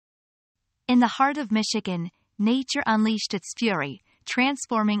In the heart of Michigan, nature unleashed its fury,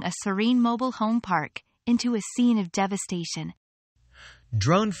 transforming a serene mobile home park into a scene of devastation.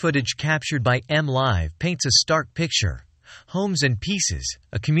 Drone footage captured by MLive paints a stark picture. Homes in pieces,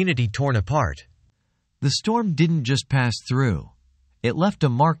 a community torn apart. The storm didn't just pass through. It left a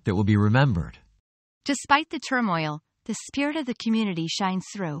mark that will be remembered. Despite the turmoil, the spirit of the community shines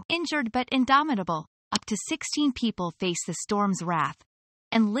through. Injured but indomitable, up to 16 people faced the storm's wrath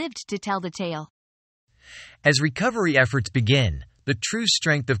and lived to tell the tale. As recovery efforts begin, the true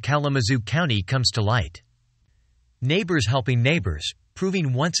strength of Kalamazoo County comes to light. Neighbors helping neighbors,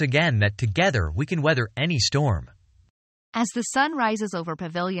 proving once again that together we can weather any storm. As the sun rises over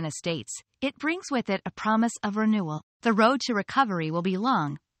Pavilion Estates, it brings with it a promise of renewal. The road to recovery will be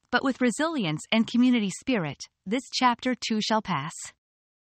long, but with resilience and community spirit, this chapter too shall pass.